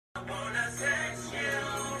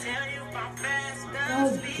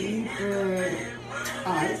deeper.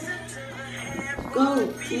 Alright.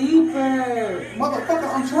 Go deeper. Motherfucker,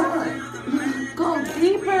 I'm trying. Go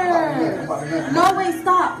deeper. I'm about to nut. No, wait,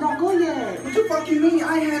 stop. Don't go yet. What the fuck you mean?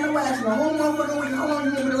 I ain't had no ass in a whole motherfucking week. How long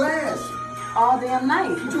you want me to last? All damn night.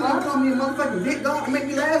 You trying to call me a motherfucking dick dog to make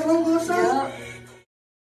me last longer or something? Yep.